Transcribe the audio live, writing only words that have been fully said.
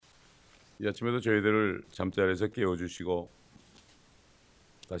이 아침에도 저희들을 잠자리에서 깨워주시고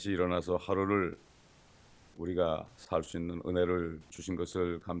다시 일어나서 하루를 우리가 살 수 있는 은혜를 주신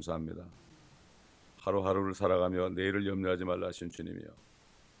것을 감사합니다. 하루하루를 살아가며 내일을 염려하지 말라 하신 주님이여,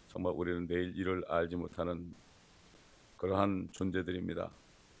 정말 우리는 내일 일을 알지 못하는 그러한 존재들입니다.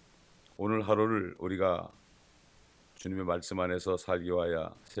 오늘 하루를 우리가 주님의 말씀 안에서 살기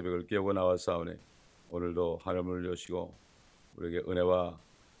위하여 새벽을 깨우고 나왔사오니 오늘도 하늘을 여시고 우리에게 은혜와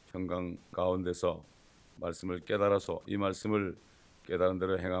평강 가운데서 말씀을 깨달아서 이 말씀을 깨달은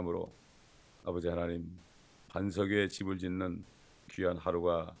대로 행함으로 아버지 하나님 반석 위에 집을 짓는 귀한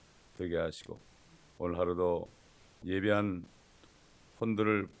하루가 되게 하시고 오늘 하루도 예배한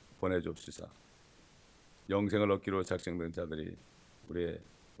혼들을 보내줍시사. 영생을 얻기로 작정된 자들이 우리의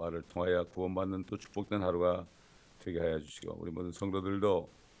말을 통하여 구원받는 또 축복된 하루가 되게 하여 주시고 우리 모든 성도들도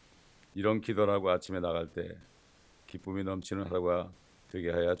이런 기도를 하고 아침에 나갈 때 기쁨이 넘치는 하루가 되게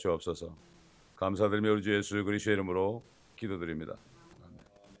하여 주옵소서. 감사드리며 우리 주 예수 그리스도의 이름으로 기도드립니다.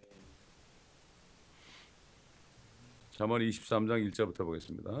 잠언 23장 1절부터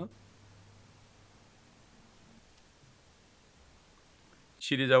보겠습니다.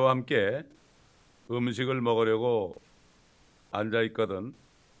 치리자와 함께 음식을 먹으려고 앉아있거든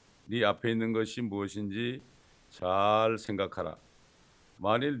네 앞에 있는 것이 무엇인지 잘 생각하라.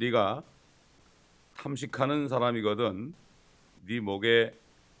 만일 네가 탐식하는 사람이거든 네 목에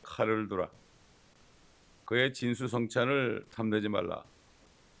칼을 두라. 그의 진수성찬을 탐내지 말라.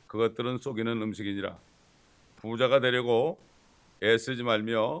 그것들은 속이는 음식이니라. 부자가 되려고 애쓰지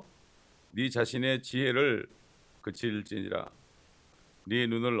말며 네 자신의 지혜를 그칠지니라. 네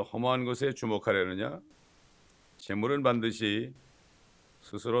눈을 허무한 것에 주목하려느냐? 재물은 반드시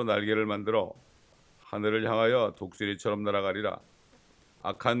스스로 날개를 만들어 하늘을 향하여 독수리처럼 날아가리라.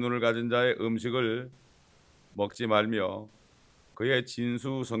 악한 눈을 가진 자의 음식을 먹지 말며 그의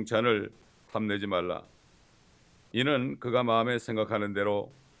진수성찬을 탐내지 말라. 이는 그가 마음에 생각하는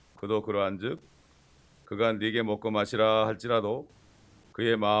대로 그도 그러한즉 그가 네게 먹고 마시라 할지라도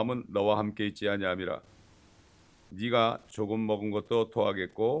그의 마음은 너와 함께 있지 아니함이라. 네가 조금 먹은 것도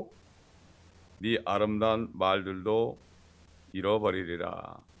토하겠고 네 아름다운 말들도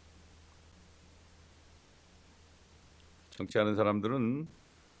잃어버리리라. 정치하는 사람들은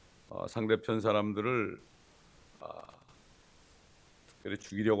상대편 사람들을 특별히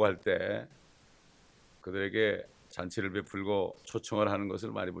죽이려고 할 때 그들에게 잔치를 베풀고 초청을 하는 것을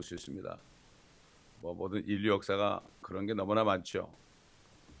많이 볼 수 있습니다. 모든 인류 역사가 그런 게 너무나 많죠.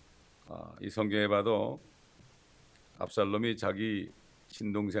 이 성경에 봐도 압살롬이 자기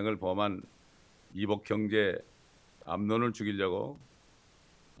친동생을 범한 이복 형제 암논을 죽이려고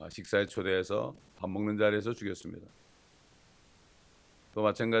식사에 초대해서 밥 먹는 자리에서 죽였습니다. 또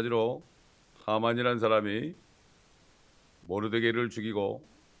마찬가지로 하만이라는 사람이 모르드게를 죽이고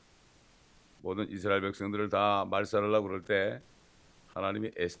모든 이스라엘 백성들을 다 말살하려고 그럴 때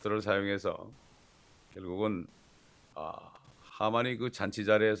하나님이 에스더를 사용해서 결국은 하만이 그 잔치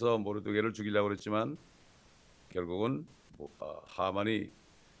자리에서 모르드게를 죽이려고 그랬지만 결국은 하만이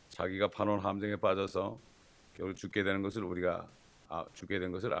자기가 파놓은 함정에 빠져서 결국 죽게 되는 것을 우리가 죽게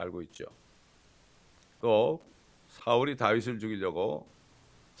된 것을 알고 있죠. 또 사울이 다윗을 죽이려고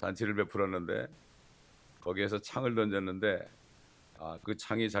잔치를 베풀었는데 거기에서 창을 던졌는데 그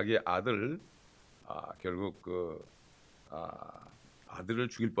창이 자기 아들 결국 그 아들을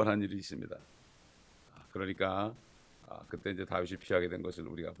죽일 뻔한 일이 있습니다. 그러니까 그때 이제 다윗이 피하게 된 것을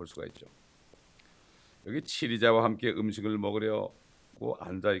우리가 볼 수가 있죠. 여기 치리자와 함께 음식을 먹으려고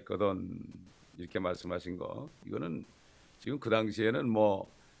앉아 있거든 이렇게 말씀하신 거, 이거는 지금 그 당시에는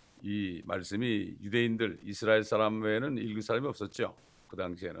이 말씀이 유대인들 이스라엘 사람 외에는 읽을 사람이 없었죠. 그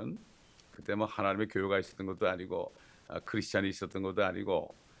당시에는 그때 하나님의 교회가 있었던 것도 아니고 크리스찬이 있었던 것도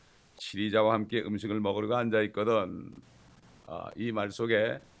아니고 치리자와 함께 음식을 먹으려고 앉아 있거든. 이 말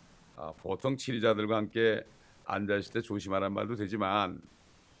속에 보통 치리자들과 함께 앉아 있을 때 조심하라는 말도 되지만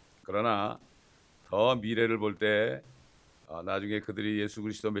그러나 더 미래를 볼 때 나중에 그들이 예수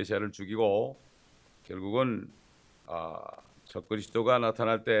그리스도 메시아를 죽이고 결국은 적그리스도가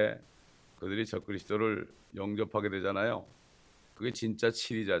나타날 때 그들이 적그리스도를 영접하게 되잖아요. 그게 진짜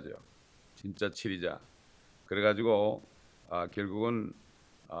치리자죠. 진짜 치리자. 그래가지고 결국은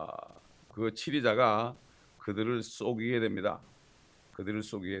그 치리자가 그들을 속이게 됩니다. 그들을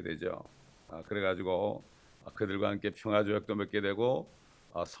속이게 되죠. 그래가지고 그들과 함께 평화조약도 맺게 되고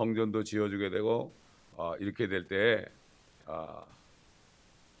성전도 지어주게 되고 이렇게 될 때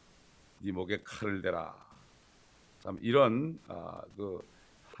네 목에 칼을 대라. 참 이런 그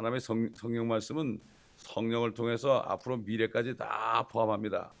하나님의 성령 말씀은 성령을 통해서 앞으로 미래까지 다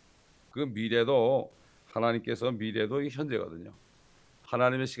포함합니다. 그 미래도 하나님께서 미래도 현재거든요.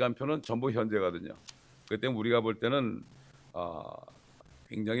 하나님의 시간표는 전부 현재거든요. 그렇기 때문에 우리가 볼 때는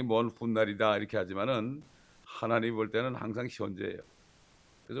굉장히 먼 훗날이다 이렇게 하지만은 하나님이 볼 때는 항상 현재예요.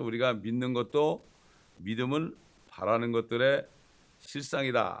 그래서 우리가 믿는 것도 믿음은 바라는 것들의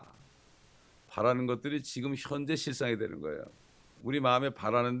실상이다. 바라는 것들이 지금 현재 실상이 되는 거예요. 우리 마음에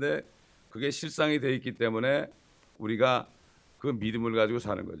바라는데 그게 실상이 돼 있기 때문에 우리가 그 믿음을 가지고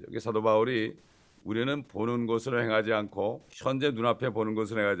사는 거죠. 사도 바울이 우리는 보는 것으로 행하지 않고 현재 눈앞에 보는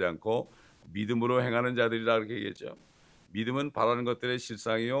것으로 행하지 않고 믿음으로 행하는 자들이라 그렇게 얘기했죠. 믿음은 바라는 것들의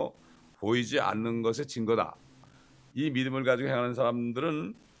실상이요 보이지 않는 것의 증거다. 이 믿음을 가지고 행하는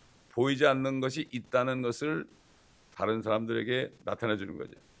사람들은 보이지 않는 것이 있다는 것을 다른 사람들에게 나타내 주는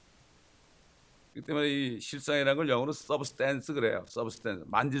거죠. 그렇기 때문에 이 실상이라는 걸 영어로 substance 그래요. substance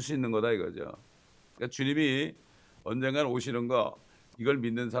만질 수 있는 거다 이거죠. 그러니까 주님이 언젠간 오시는 거 이걸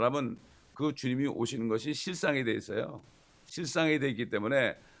믿는 사람은 그 주님이 오시는 것이 실상이 돼 있어요. 실상이 돼 있기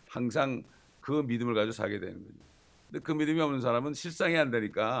때문에 항상 그 믿음을 가지고 살게 되는 거죠. 근데 그 믿음이 없는 사람은 실상이 안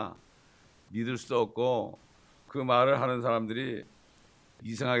되니까 믿을 수도 없고 그 말을 하는 사람들이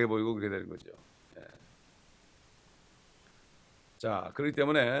이상하게 보이고 그렇게 되는 거죠. 예. 자, 그렇기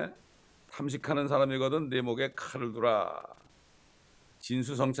때문에 탐식하는 사람이거든 내 목에 칼을 두라.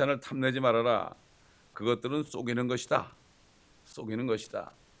 진수성찬을 탐내지 말아라. 그것들은 속이는 것이다. 속이는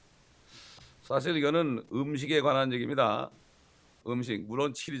것이다. 사실 이거는 음식에 관한 얘기입니다. 음식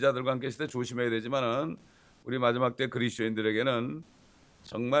물론 치리자들과 함께 있을 때 조심해야 되지만은 우리 마지막 때 그리스도인들에게는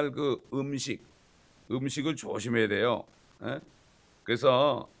정말 그 음식을 조심해야 돼요. 예?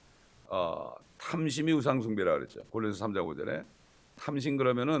 그래서 탐심이 우상숭배라 그랬죠. 골로새 3장 5절에 탐심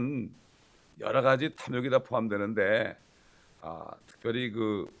그러면은 여러 가지 탐욕이 다 포함되는데 특별히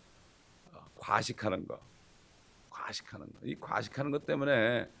그 과식하는 거, 이 과식하는 것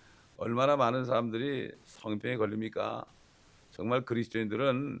때문에 얼마나 많은 사람들이 성인병에 걸립니까? 정말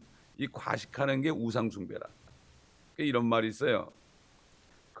그리스도인들은 이 과식하는 게 우상숭배라. 이런 말이 있어요.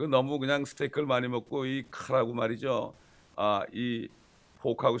 그 너무 그냥 스테이크를 많이 먹고 이 칼하고 말이죠. 이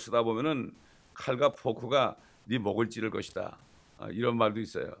포크하고 쓰다 보면은 칼과 포크가 네 목을 찌를 것이다. 이런 말도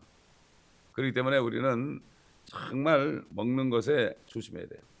있어요. 그렇기 때문에 우리는 정말 먹는 것에 조심해야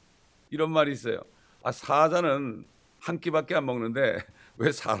돼요. 이런 말이 있어요. 사자는 한 끼밖에 안 먹는데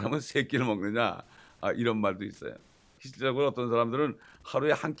왜 사람은 세 끼를 먹느냐? 이런 말도 있어요. 실질적으로 어떤 사람들은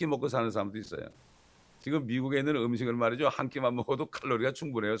하루에 한 끼 먹고 사는 사람도 있어요. 지금 미국에 있는 음식을 말이죠. 한 끼만 먹어도 칼로리가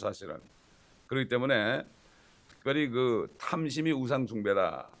충분해요, 사실은. 그렇기 때문에 특별히 그 탐심이 우상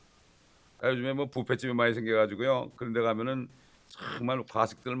숭배다. 요즘에 뭐 뷔페집이 많이 생겨가지고요. 그런 데 가면은 정말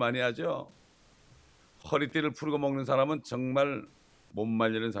과식들 많이 하죠. 허리띠를 풀고 먹는 사람은 정말 못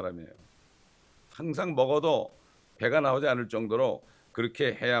말리는 사람이에요. 항상 먹어도 배가 나오지 않을 정도로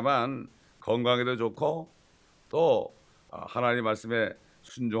그렇게 해야만 건강에도 좋고 또 하나님 말씀에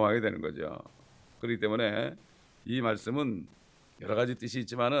순종하게 되는 거죠. 그렇기 때문에 이 말씀은 여러 가지 뜻이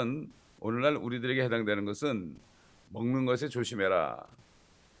있지만은 오늘날 우리들에게 해당되는 것은 먹는 것에 조심해라.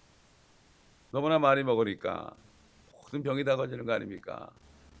 너무나 많이 먹으니까 모든 병이 다 걸리는 거 아닙니까?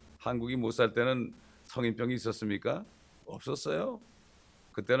 한국이 못 살 때는 성인병이 있었습니까? 없었어요.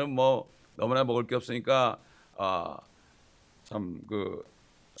 그때는 뭐 너무나 먹을 게 없으니까 참 그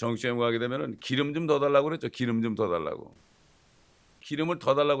정육점 가게 되면은 기름 좀 더 달라고 그랬죠. 기름 좀 더 달라고. 기름을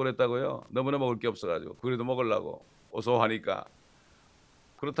더 달라고 그랬다고요. 너무나 먹을 게 없어가지고 그래도 먹으려고 어서 하니까.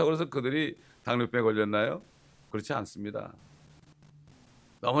 그렇다고 해서 그들이 당뇨병에 걸렸나요? 그렇지 않습니다.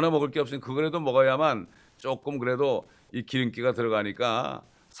 너무나 먹을 게 없으니 그거라도 먹어야만 조금 그래도 이 기름기가 들어가니까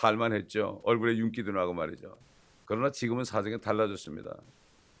살만했죠. 얼굴에 윤기도 나고 말이죠. 그러나 지금은 사정이 달라졌습니다.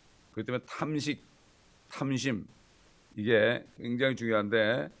 그렇기 때문에 탐심 이게 굉장히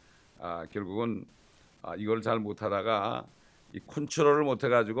중요한데 결국은 이걸 잘 못하다가 이 컨트롤을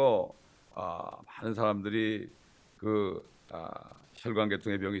못해가지고 많은 사람들이 그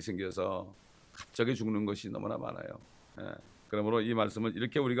혈관계통의 병이 생겨서 갑자기 죽는 것이 너무나 많아요. 예. 그러므로 이 말씀을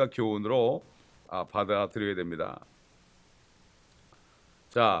이렇게 우리가 교훈으로 받아들여야 됩니다.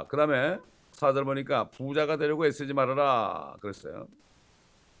 자, 그 다음에 4절 보니까 부자가 되려고 애쓰지 말아라 그랬어요.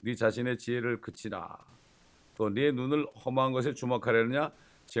 네 자신의 지혜를 그치라. 또 네 눈을 험한 것에 주목하려느냐?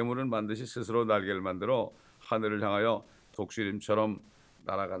 재물은 반드시 스스로 날개를 만들어 하늘을 향하여 독수림처럼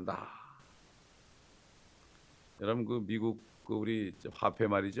날아간다. 여러분 그 미국 그 우리 화폐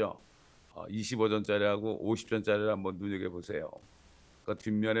말이죠. 25전짜리하고 50전짜리를 한번 눈여겨보세요. 그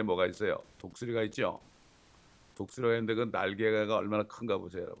뒷면에 뭐가 있어요? 독수리가 있죠. 독수리가 있는데 그 날개가 얼마나 큰가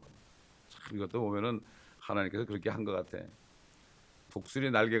보세요, 여러분. 참 이것도 보면은 하나님께서 그렇게 한 것 같아.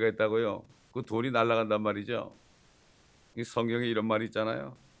 독수리 날개가 있다고요. 그 돌이 날아간단 말이죠. 이 성경에 이런 말이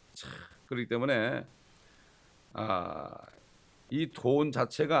있잖아요. 참 그렇기 때문에 이 돈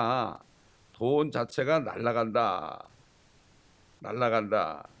자체가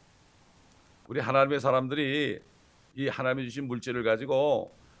날아간다. 우리 하나님의 사람들이 이 하나님이 주신 물질을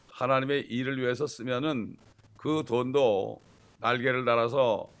가지고 하나님의 일을 위해서 쓰면은 그 돈도 날개를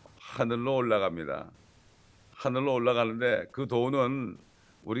달아서 하늘로 올라갑니다. 하늘로 올라가는데 그 돈은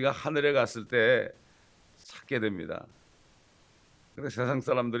우리가 하늘에 갔을 때 찾게 됩니다. 근데 세상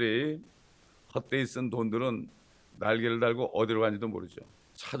사람들이 헛되이 쓴 돈들은 날개를 달고 어디로 간지도 모르죠.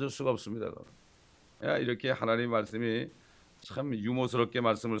 찾을 수가 없습니다. 이렇게 하나님 말씀이 참 유머스럽게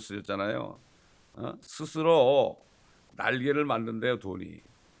말씀을 쓰셨잖아요. 스스로 날개를 만든대요.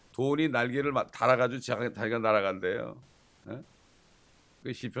 돈이 날개를 달아가지고 자기가 날아간대요.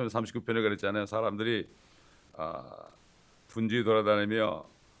 그 시편 39편에 그랬잖아요. 사람들이 분주히 돌아다니며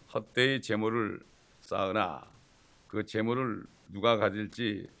헛되이 재물을 쌓으나 그 재물을 누가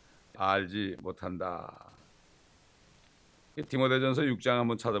가질지 알지 못한다. 디모데전서 6장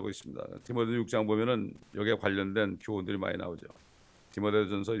한번 찾아보겠습니다. 디모데 6장 보면은 여기에 관련된 교훈들이 많이 나오죠.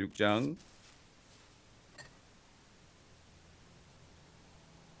 디모데전서 6장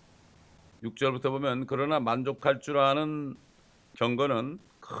 6절부터 보면 그러나 만족할 줄 아는 경건은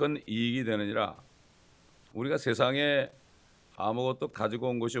큰 이익이 되느니라. 우리가 세상에 아무것도 가지고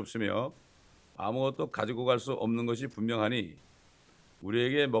온 것이 없으며 아무것도 가지고 갈 수 없는 것이 분명하니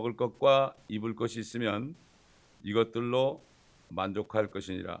우리에게 먹을 것과 입을 것이 있으면 이것들로 만족할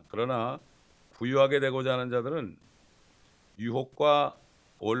것이니라. 그러나 부유하게 되고자 하는 자들은 유혹과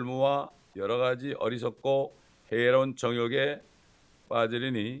올무와 여러 가지 어리석고 해로운 정욕에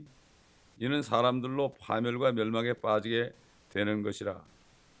빠지리니 이는 사람들로 파멸과 멸망에 빠지게 되는 것이라.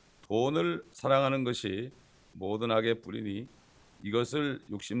 돈을 사랑하는 것이 모든 악의 뿌리니 이것을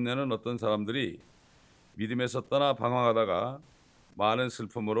욕심내는 어떤 사람들이 믿음에서 떠나 방황하다가 많은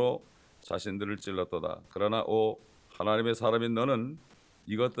슬픔으로 자신들을 찔렀도다. 그러나 오 하나님의 사람인 너는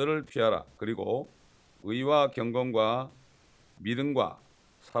이것들을 피하라. 그리고 의와 경건과 믿음과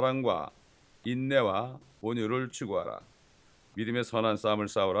사랑과 인내와 온유를 추구하라. 믿음의 선한 싸움을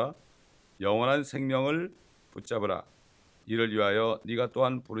싸우라. 영원한 생명을 붙잡으라. 이를 위하여 네가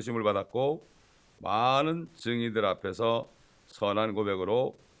또한 부르심을 받았고 많은 증인들 앞에서 선한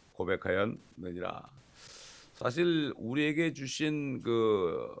고백으로 고백하였느니라. 사실 우리에게 주신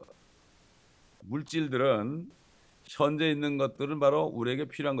그 물질들은 현재 있는 것들은 바로 우리에게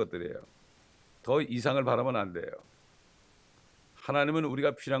필요한 것들이에요. 더 이상을 바라면 안 돼요. 하나님은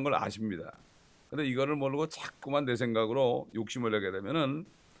우리가 필요한 걸 아십니다. 그런데 이거를 모르고 자꾸만 내 생각으로 욕심을 내게 되면은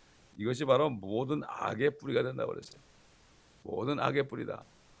이것이 바로 모든 악의 뿌리가 된다고 그랬어요. 모든 악의 뿌리다.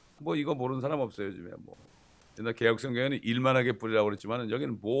 뭐 이거 모르는 사람 없어요. 요즘에 뭐 옛날 개혁성경에는 일만 악의 뿌리라고 그랬지만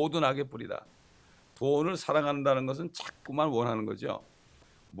여기는 모든 악의 뿌리다. 돈을 사랑한다는 것은 자꾸만 원하는 거죠.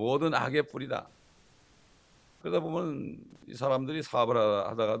 모든 악의 뿌리다. 그러다 보면 이 사람들이 사업을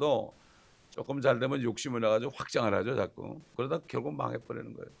하다가도 조금 잘 되면 욕심을 내가지고 확장을 하죠. 자꾸. 그러다 결국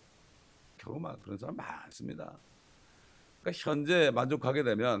망해버리는 거예요. 결국 그런 사람 많습니다. 그러니까 현재 만족하게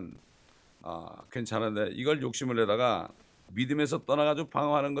되면 괜찮은데 이걸 욕심을 내다가 믿음에서 떠나가지고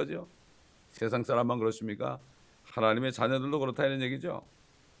방황하는 거죠. 세상 사람만 그렇습니까? 하나님의 자녀들도 그렇다 이런 얘기죠.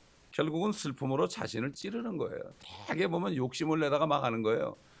 결국은 슬픔으로 자신을 찌르는 거예요. 되게 보면 욕심을 내다가 망하는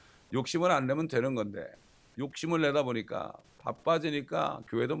거예요. 욕심을 안 내면 되는 건데 욕심을 내다 보니까 바빠지니까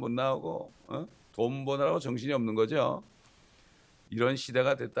교회도 못 나오고 돈 버느라고 정신이 없는 거죠. 이런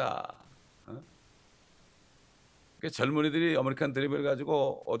시대가 됐다. 젊은이들이 아메리칸 드림을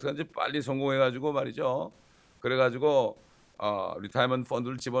가지고 어떻게든지 빨리 성공해가지고 말이죠. 그래가지고 리타이먼트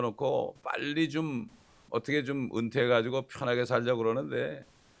펀드를 집어넣고 빨리 좀 어떻게 좀 은퇴해가지고 편하게 살려고 그러는데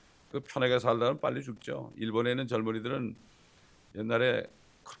그 편하게 살다면 빨리 죽죠. 일본에 있는 젊은이들은 옛날에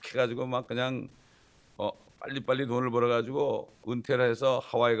그렇게 가지고 막 그냥 빨리빨리 돈을 벌어가지고 은퇴를 해서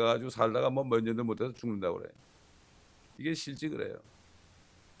하와이 가가지고 살다가 뭐 몇 년도 못해서 죽는다고 그래요. 이게 실제 그래요.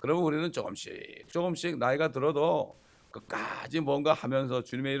 그러면 우리는 조금씩 나이가 들어도 끝까지 뭔가 하면서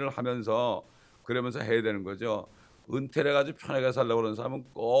주님의 일을 하면서 그러면서 해야 되는 거죠. 은퇴를 해가지고 편하게 살려고 그러는 사람은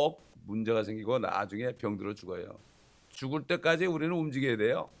꼭 문제가 생기고 나중에 병들어 죽어요. 죽을 때까지 우리는 움직여야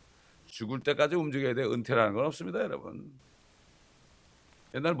돼요. 죽을 때까지 움직여야 돼요. 은퇴라는 건 없습니다, 여러분.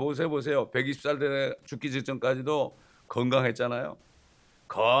 옛날 모세 보세요. 120살 때 죽기 직전까지도 건강했잖아요.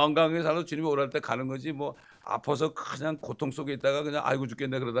 건강하게 살아서 주님이 오랄 때 가는 거지 뭐 아파서 그냥 고통 속에 있다가 그냥 아이고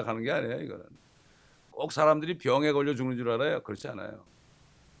죽겠네 그러다 가는 게 아니에요. 이거는 꼭 사람들이 병에 걸려 죽는 줄 알아요. 그렇지 않아요.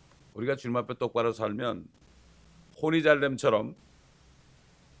 우리가 주님 앞에 똑바로 살면 혼이 잘됨처럼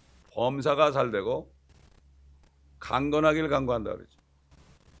범사가 잘되고 강건하기를 간구한다 그러죠.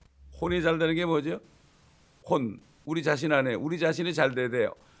 혼이 잘되는 게 뭐죠? 혼, 우리 자신 안에 우리 자신이 잘 돼야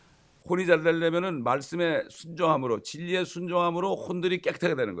돼요. 혼이 잘 되려면은 말씀에 순종함으로, 진리에 순종함으로 혼들이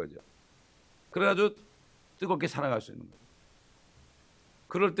깨끗하게 되는 거죠. 그래가지고 뜨겁게 살아갈 수 있는 거예요.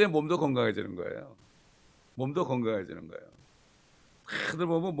 그럴 때 몸도 건강해지는 거예요. 몸도 건강해지는 거예요. 다들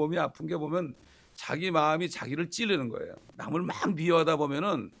보면 몸이 아픈 게 보면 자기 마음이 자기를 찌르는 거예요. 남을 막 미워하다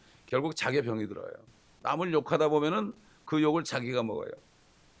보면은 결국 자기 병이 들어요. 남을 욕하다 보면은 그 욕을 자기가 먹어요.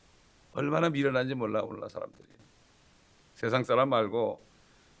 얼마나 미련한지 몰라 사람들이. 세상 사람 말고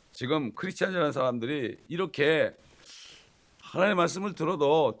지금 크리스찬이라는 사람들이 이렇게 하나님의 말씀을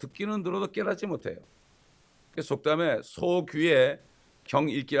들어도 듣기는 들어도 깨닫지 못해요. 속담에 소 귀에 경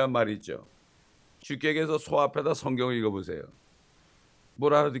읽기란 말이 있죠. 쉽게 얘기해서 소 앞에다 성경을 읽어보세요.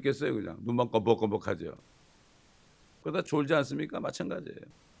 뭘 알아듣겠어요? 그냥 눈만 껌뻑껌뻑하죠. 그러다 졸지 않습니까? 마찬가지예요.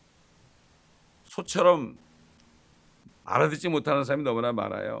 소처럼 알아듣지 못하는 사람이 너무나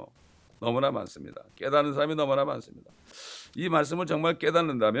많아요. 너무나 많습니다. 깨닫는 사람이 너무나 많습니다. 이 말씀을 정말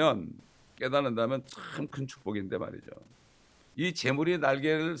깨닫는다면 참 큰 축복인데 말이죠. 이 재물이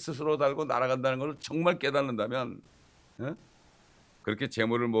날개를 스스로 달고 날아간다는 것을 정말 깨닫는다면 그렇게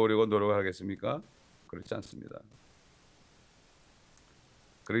재물을 모으려고 노력하겠습니까? 그렇지 않습니다.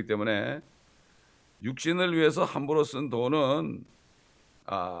 그렇기 때문에 육신을 위해서 함부로 쓴 돈은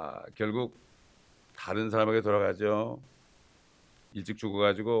결국 다른 사람에게 돌아가죠. 일찍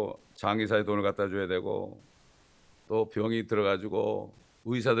죽어가지고 장의사에 돈을 갖다 줘야 되고, 또 병이 들어가지고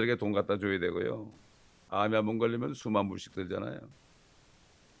의사들에게 돈 갖다 줘야 되고요. 암이 한 번 걸리면 수만 불씩 들잖아요.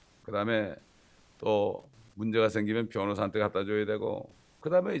 그 다음에 또 문제가 생기면 변호사한테 갖다 줘야 되고, 그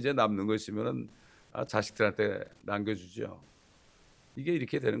다음에 이제 남는 거 있으면 자식들한테 남겨주죠. 이게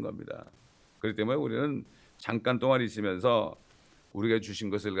이렇게 되는 겁니다. 그렇기 때문에 우리는 잠깐 동안 있으면서 우리가 주신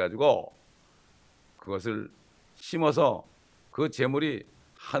것을 가지고 그것을 심어서 그 재물이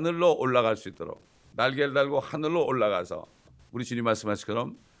하늘로 올라갈 수 있도록 날개를 달고 하늘로 올라가서 우리 주님 말씀하신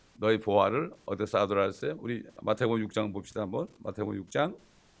것처럼 너희 보화를 어디에 쌓아두라 했어요? 우리 마태복음 6장 봅시다 한번. 마태복음 6장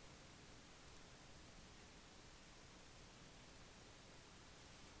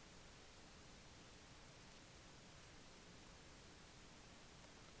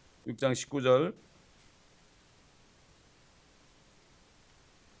 19절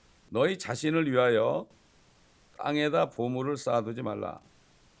너희 자신을 위하여 땅에다 보물을 쌓아두지 말라.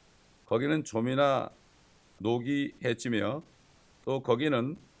 거기는 좀이나 녹이 해치며 또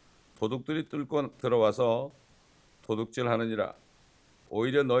거기는 도둑들이 뚫고 들어와서 도둑질하느니라.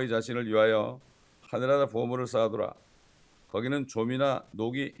 오히려 너희 자신을 위하여 하늘에다 보물을 쌓아두라. 거기는 좀이나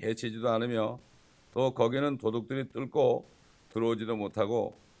녹이 해치지도 않으며 또 거기는 도둑들이 뚫고 들어오지도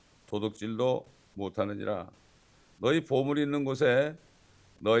못하고 도둑질도 못하느니라. 너희 보물이 있는 곳에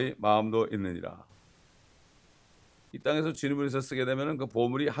너희 마음도 있느니라. 이 땅에서 주님을 위해서 쓰게 되면 그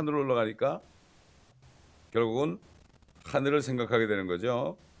보물이 하늘로 올라가니까 결국은 하늘을 생각하게 되는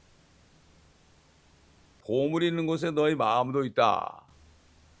거죠. 보물이 있는 곳에 너희 마음도 있다.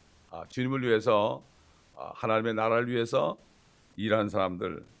 주님을 위해서, 하나님의 나라를 위해서 일하는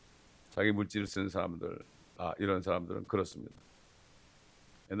사람들, 자기 물질을 쓰는 사람들, 이런 사람들은 그렇습니다.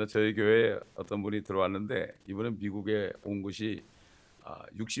 옛날 저희 교회에 어떤 분이 들어왔는데, 이분은 미국에 온 것이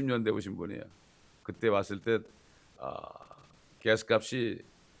 60년대 오신 분이에요. 그때 왔을 때 가스값이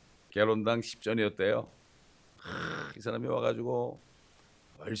갤론당 10전이었대요. 이 사람이 와가지고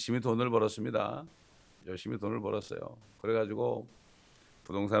열심히 돈을 벌었습니다. 열심히 돈을 벌었어요. 그래가지고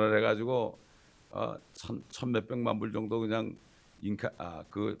부동산을 해가지고 천 몇백만 불 정도 그냥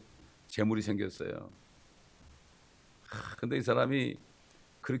그 재물이 생겼어요. 근데 이 사람이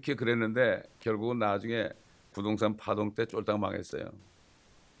그렇게 그랬는데 결국은 나중에 부동산 파동 때 쫄딱 망했어요.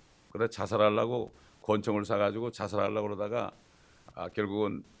 그래 자살하려고 권총을 사가지고 자살하려고 그러다가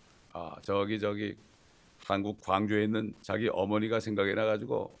결국은 저기 한국 광주에 있는 자기 어머니가 생각이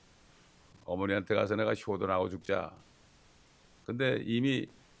나가지고 어머니한테 가서 내가 효도나고 죽자. 근데 이미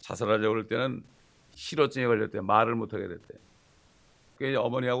자살하려고 그럴 때는 실어증에 걸렸대. 말을 못하게 됐대. 그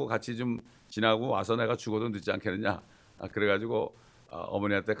어머니하고 같이 좀 지나고 와서 내가 죽어도 늦지 않겠느냐. 그래가지고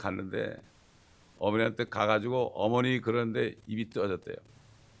어머니한테 갔는데 어머니한테 가가지고 어머니 그러는데 입이 떠졌대요.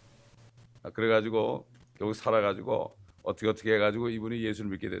 그래가지고 결국 살아가지고 어떻게 해가지고 이분이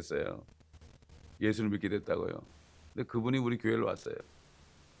예수를 믿게 됐어요. 예수를 믿게 됐다고요. 근데 그분이 우리 교회를 왔어요.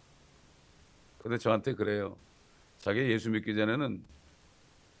 근데 저한테 그래요. 자기 예수 믿기 전에는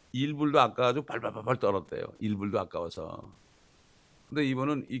일불도 아까워가지고 발발발 떨었대요. 일불도 아까워서. 근데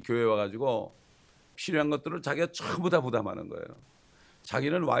이분은 이 교회 와가지고 필요한 것들을 자기가 전부 다 부담하는 거예요.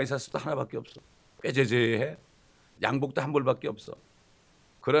 자기는 와이셔츠도 하나밖에 없어. 빼제제해. 양복도 한 벌밖에 없어.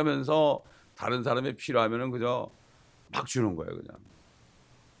 그러면서 다른 사람이 필요하면은 그저 막 주는 거예요, 그냥.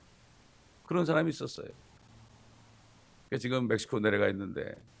 그런 사람이 있었어요. 지금 멕시코 내려가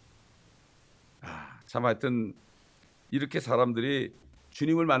있는데 참 하여튼 이렇게 사람들이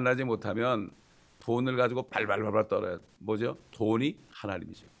주님을 만나지 못하면 돈을 가지고 발발발발 떨어요. 뭐죠? 돈이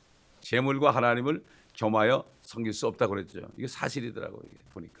하나님이죠. 재물과 하나님을 겸하여 섬길 수 없다고 그랬죠. 이게 사실이더라고요. 이게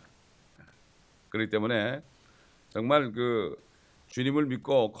보니까. 그렇기 때문에 정말 그 주님을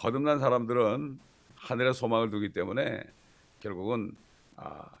믿고 거듭난 사람들은 하늘에 소망을 두기 때문에 결국은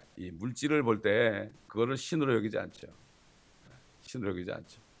이 물질을 볼 때 그거를 신으로 여기지 않죠. 신으로 여기지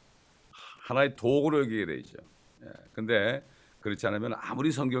않죠. 하나의 도구로 여기게 되죠. 근데 그렇지 않으면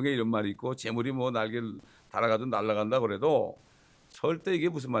아무리 성경에 이런 말이 있고 재물이 뭐 날개를 달아가도 날아간다 그래도 절대 이게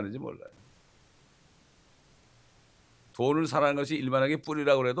무슨 말인지 몰라요. 돈을 사랑하는 것이 일만하게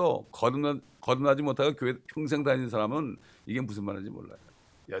뿌리라고 그래도 거듭나지 못하고 교회 평생 다니는 사람은 이게 무슨 말인지 몰라요.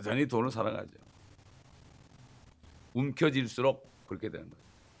 여전히 돈을 사랑하죠. 움켜질수록 그렇게 되는 거예요.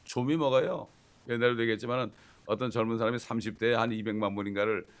 좀이 먹어요. 옛날에도 얘기했지만 어떤 젊은 사람이 30대에 한 200만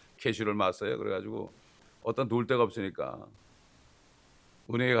불인가를 캐시를 맞어요. 그래가지고 어떤 놀 데가 없으니까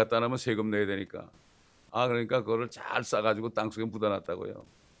은행에 갖다 놓으면 세금 내야 되니까 그러니까 그거를 잘 싸가지고 땅속에 묻어놨다고요.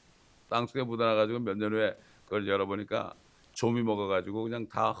 땅속에 묻어놔가지고 몇 년 후에 그걸 열어보니까 좀이 먹어가지고 그냥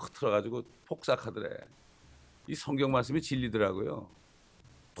다 흐트러가지고 폭삭하더래. 이 성경 말씀이 진리더라고요.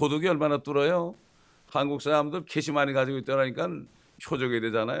 도둑이 얼마나 뚫어요. 한국 사람들 캐시 많이 가지고 있더라니까 효적이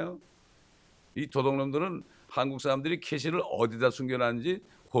되잖아요. 이 도둑놈들은 한국 사람들이 캐시를 어디다 숨겨놨는지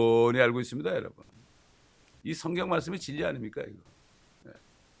훤히 알고 있습니다, 여러분. 이 성경 말씀이 진리 아닙니까, 이거? 네.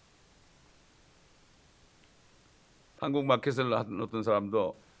 한국 마켓을 하던 어떤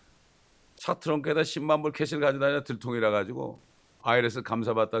사람도 차 트렁크에다 10만 불 캐시를 가져다니다 들통이라 가지고 IRS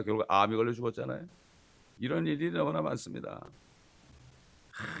감사받다 결국 암이 걸려 죽었잖아요. 이런 일이 너무나 많습니다.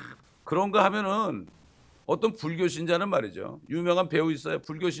 그런 거 하면은 어떤 불교 신자는 말이죠. 유명한 배우 있어요.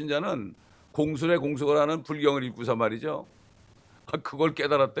 불교 신자는 공술의 공석을 하는 불경을 입고서 말이죠. 그걸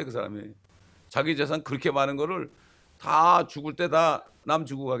깨달았대, 그 사람이. 자기 재산 그렇게 많은 거를 다 죽을 때 다 남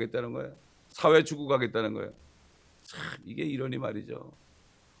주고 가겠다는 거예요. 사회 주고 가겠다는 거예요. 참 이게 이러니 말이죠.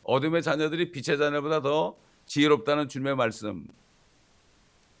 어둠의 자녀들이 빛의 자녀보다 더 지혜롭다는 주님의 말씀.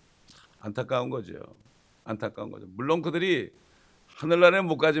 안타까운 거죠. 안타까운 거죠. 물론 그들이 하늘나라에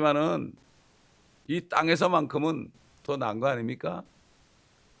못 가지만은 이 땅에서만큼은 더 나은 거 아닙니까?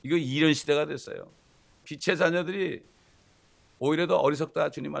 이거 이런 시대가 됐어요. 빛의 자녀들이 오히려 더 어리석다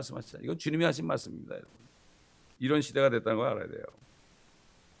주님 말씀하시잖아요. 이건 주님이 하신 말씀입니다. 여러분. 이런 시대가 됐다는 걸 알아야 돼요.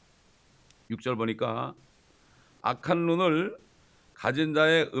 6절 보니까 악한 눈을 가진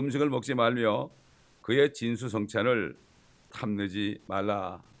자의 음식을 먹지 말며 그의 진수성찬을 탐내지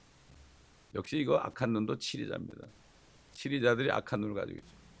말라. 역시 이거 악한 눈도 치리자입니다. 치리자들이 악한 눈을 가지고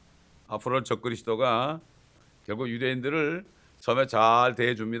있죠. 앞으로 적그리스도가 결국 유대인들을 처음에 잘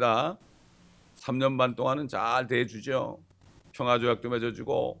대해줍니다. 3년 반 동안은 잘 대해주죠. 평화조약도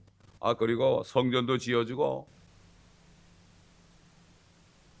맺어주고 그리고 성전도 지어주고.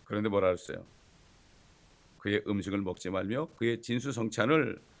 그런데 뭐라 했어요? 그의 음식을 먹지 말며 그의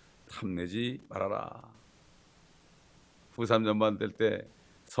진수성찬을 탐내지 말아라. 후 3년 반 될 때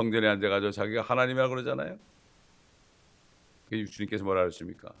성전에 앉아가지고 자기가 하나님이라고 그러잖아요. 그 주님께서 뭐라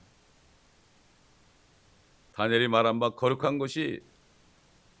하십니까? 다니엘이 말한 바 거룩한 곳이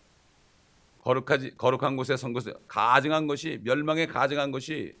거룩한 곳에 선 것을 가증한 것이 멸망에 가증한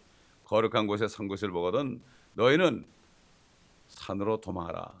것이 거룩한 곳에 선 것을 보거든 너희는 산으로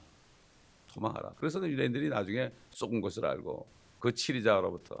도망하라. 도망하라. 그래서 유대인들이 나중에 속은 것을 알고 그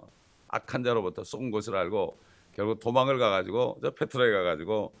치리자로부터 악한 자로부터 속은 것을 알고 결국 도망을 가가지고 저 페트라에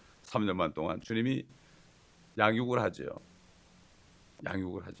가가지고 3년만 동안 주님이 양육을 하죠.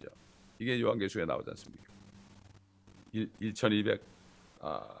 양육을 하죠. 이게 요한계시록에 나오지 않습니까? 1200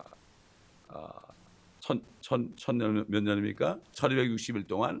 천년 몇 년입니까? 1260일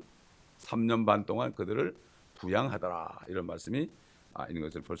동안 3년 반 동안 그들을 부양하더라. 이런 말씀이 있는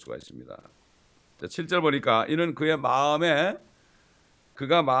것을 볼 수가 있습니다. 자, 7절 보니까 이는 그가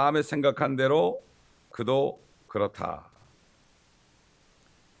마음에 생각한 대로 그도 그렇다.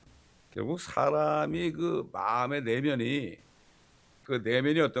 결국 사람이 그 마음의 내면이 그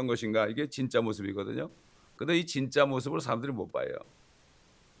내면이 어떤 것인가 이게 진짜 모습이거든요. 근데 이 진짜 모습을 사람들이 못 봐요.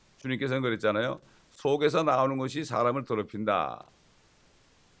 주님께서는 그랬잖아요. 속에서 나오는 것이 사람을 더럽힌다.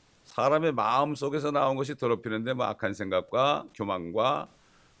 사람의 마음 속에서 나온 것이 더럽히는데 뭐 악한 생각과 교만과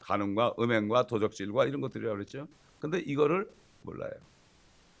간음과 음행과 도적질과 이런 것들이라고 그랬죠. 근데 이거를 몰라요.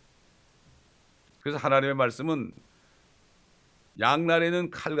 그래서 하나님의 말씀은 양날에는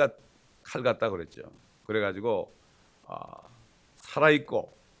칼 같다 그랬죠. 그래가지고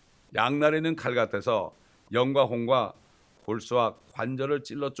살아있고 양날에는 칼 같아서 영과 혼과 골수와 관절을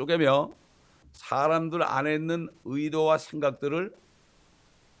찔러 쪼개며 사람들 안에 있는 의도와 생각들을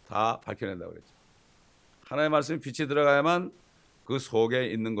다 밝혀낸다고 그랬죠. 하나님의 말씀이 빛이 들어가야만 그 속에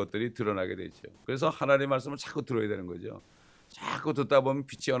있는 것들이 드러나게 되죠. 그래서 하나님의 말씀을 자꾸 들어야 되는 거죠. 자꾸 듣다 보면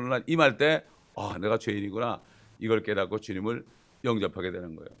빛이 어느 날 임할 때 내가 죄인이구나 이걸 깨닫고 주님을 영접하게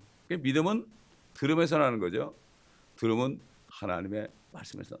되는 거예요. 믿음은 들음에서 나는 거죠. 들음은 하나님의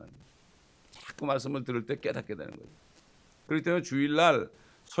말씀에서 나는 거죠. 자꾸 말씀을 들을 때 깨닫게 되는 거죠. 그렇기 때문에 주일날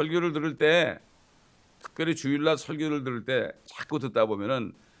설교를 들을 때, 특별히 주일날 설교를 들을 때 자꾸 듣다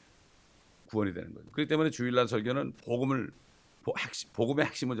보면은 구원이 되는 거죠. 그렇기 때문에 주일날 설교는 복음의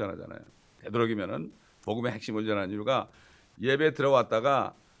핵심을 전하잖아요. 되도록이면은 복음의 핵심을 전하는 이유가 예배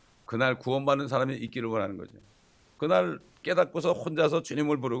들어왔다가 그날 구원받는 사람이 있기를 원하는 거죠. 그날 깨닫고서 혼자서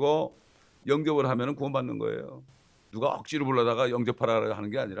주님을 부르고 영접을 하면은 구원받는 거예요. 누가 억지로 불러다가 영접하라 하는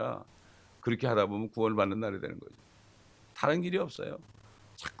게 아니라 그렇게 하다 보면 구원을 받는 날이 되는 거죠. 다른 길이 없어요.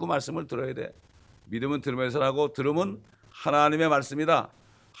 자꾸 말씀을 들어야 돼. 믿음은 들으면서 하고 들음은 하나님의 말씀이다.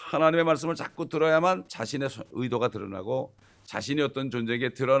 하나님의 말씀을 자꾸 들어야만 자신의 의도가 드러나고 자신이 어떤 존재에게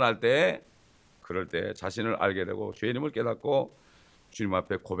드러날 때 그럴 때 자신을 알게 되고 죄인임을 깨닫고 주님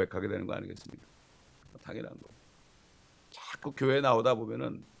앞에 고백하게 되는 거 아니겠습니까? 당연한 거예요. 자꾸 교회에 나오다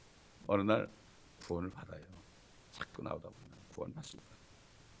보면은 어느 날 구원을 받아요. 자꾸 나오다 보면 구원 받습니다.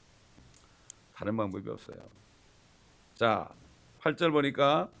 다른 방법이 없어요. 자, 8절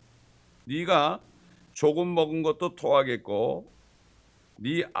보니까 네가 조금 먹은 것도 토하겠고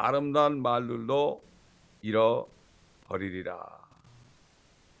네 아름다운 말들도 잃어버리리라.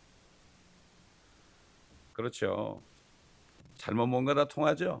 그렇죠. 잘못 먹은 거 다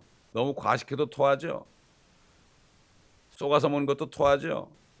통하죠. 너무 과식해도 토하죠. 쏘가서 먹는 것도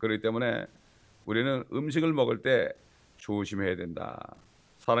토하죠. 그렇기 때문에 우리는 음식을 먹을 때 조심해야 된다.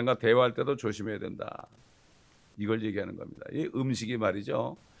 사람과 대화할 때도 조심해야 된다. 이걸 얘기하는 겁니다. 이 음식이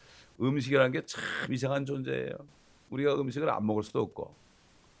말이죠. 음식이라는 게 참 이상한 존재예요. 우리가 음식을 안 먹을 수도 없고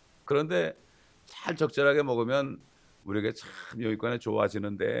그런데 잘 적절하게 먹으면 우리에게 참 여기까지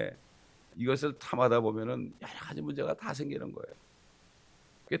좋아지는데 이것을 탐하다 보면은 여러 가지 문제가 다 생기는 거예요.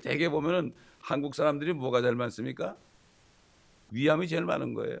 대개 보면은 한국 사람들이 뭐가 제일 많습니까? 위암이 제일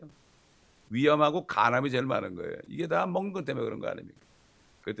많은 거예요. 위암하고 간암이 제일 많은 거예요. 이게 다 먹는 것 때문에 그런 거 아닙니까?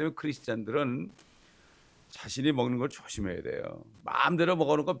 그렇기 때문에 크리스찬들은 자신이 먹는 걸 조심해야 돼요. 마음대로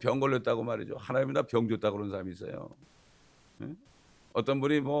먹어놓고 병 걸렸다고 말이죠. 하나님이 나 병 줬다고 그런 사람이 있어요. 응? 어떤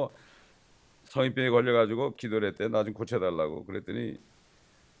분이 뭐 성인병에 걸려가지고 기도를 했대. 나 좀 고쳐달라고. 그랬더니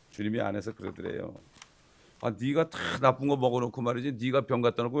주님이 안 해서 그러더래요. 네가 다 나쁜 거 먹어놓고 말이지. 네가 병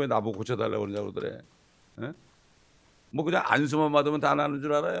갖다 놓고 왜 나보고 고쳐달라고 그러냐고 그러더래. 응? 뭐 그냥 안수만 받으면 다 나는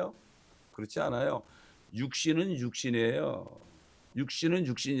줄 알아요? 그렇지 않아요. 육신은 육신이에요. 육신은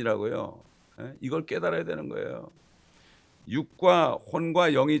육신이라고요. 이걸 깨달아야 되는 거예요. 육과 혼과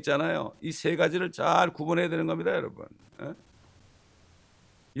영이 있잖아요. 이 세 가지를 잘 구분해야 되는 겁니다, 여러분.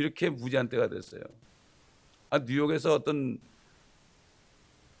 이렇게 무지한 때가 됐어요. 뉴욕에서 어떤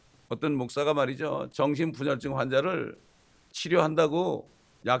목사가 말이죠. 정신분열증 환자를 치료한다고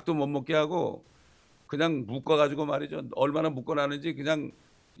약도 못 먹게 하고 그냥 묶어가지고 말이죠. 얼마나 묶어놨는지 그냥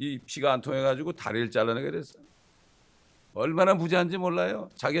이 피가 안 통해가지고 다리를 잘라내게 됐어요. 얼마나 무지한지 몰라요.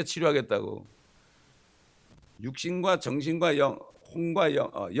 자기가 치료하겠다고. 육신과 정신과 영, 혼과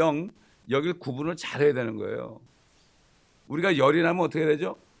영, 여길 구분을 잘해야 되는 거예요. 우리가 열이 나면 어떻게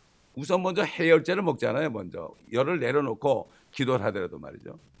되죠? 우선 먼저 해열제를 먹잖아요. 먼저 열을 내려놓고 기도를 하더라도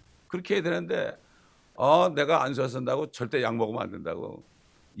말이죠. 그렇게 해야 되는데 내가 안수 쓴다고 절대 약 먹으면 안 된다고.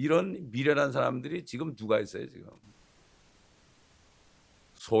 이런 미련한 사람들이 지금 누가 있어요 지금.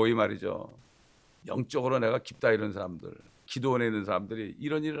 소위 말이죠. 영적으로 내가 깊다 이런 사람들, 기도원에 있는 사람들이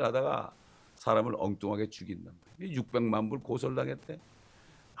이런 일을 하다가 사람을 엉뚱하게 죽인단 말이에요. 600만 불 고소를 당했대.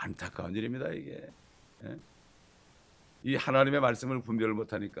 안타까운 일입니다 이게. 이 하나님의 말씀을 분별을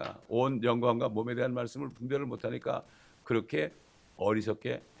못하니까 온 영광과 몸에 대한 말씀을 분별을 못하니까 그렇게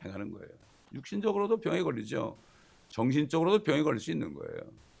어리석게 행하는 거예요. 육신적으로도 병에 걸리죠. 정신적으로도 병에 걸릴 수 있는 거예요.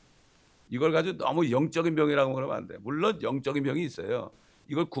 이걸 가지고 너무 영적인 병이라고 그러면 안 돼요. 물론 영적인 병이 있어요.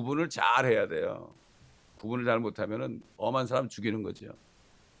 이걸 구분을 잘 해야 돼요. 구분을 잘 못하면은 엄한 사람 죽이는 거죠.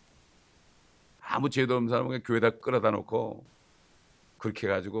 아무 죄도 없는 사람을 교회에다 끌어다 놓고 그렇게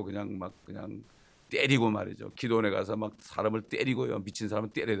해가지고 그냥 때리고 말이죠. 기도원에 가서 막 사람을 때리고요. 미친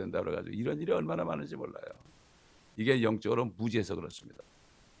사람을 때려야 된다 그래가지고 이런 일이 얼마나 많은지 몰라요. 이게 영적으로 무지해서 그렇습니다.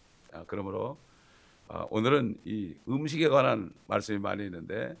 그러므로 오늘은 이 음식에 관한 말씀이 많이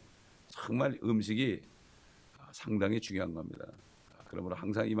있는데 정말 음식이 상당히 중요한 겁니다. 그러므로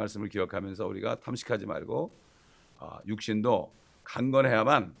항상 이 말씀을 기억하면서 우리가 탐식하지 말고 육신도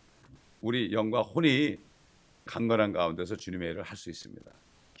강건해야만 우리 영과 혼이 강건한 가운데서 주님의 일을 할 수 있습니다.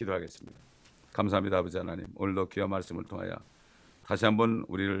 기도하겠습니다. 감사합니다 아버지 하나님. 오늘도 귀한 말씀을 통하여 다시 한번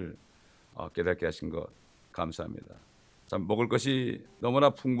우리를 깨닫게 하신 것 감사합니다. 참 먹을 것이 너무나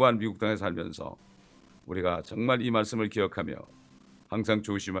풍부한 미국 땅에 살면서 우리가 정말 이 말씀을 기억하며 항상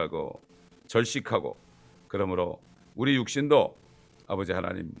조심하고 절식하고, 그러므로 우리 육신도 아버지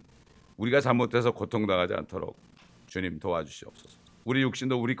하나님, 우리가 잘못해서 고통당하지 않도록 주님 도와주시옵소서. 우리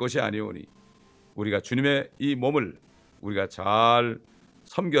육신도 우리 것이 아니오니 우리가 주님의 이 몸을 우리가 잘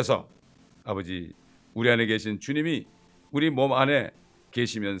섬겨서 아버지, 우리 안에 계신 주님이 우리 몸 안에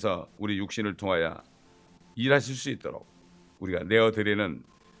계시면서 우리 육신을 통하여 일하실 수 있도록 우리가 내어드리는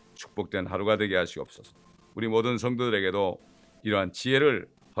축복된 하루가 되게 하시옵소서. 우리 모든 성도들에게도 이러한 지혜를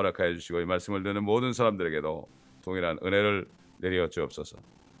허락하여 주시고, 이 말씀을 듣는 모든 사람들에게도 동일한 은혜를 내려 주옵소서.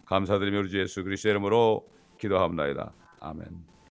 감사드리며 우리 주 예수 그리스도의 이름으로 기도합니다. 아멘.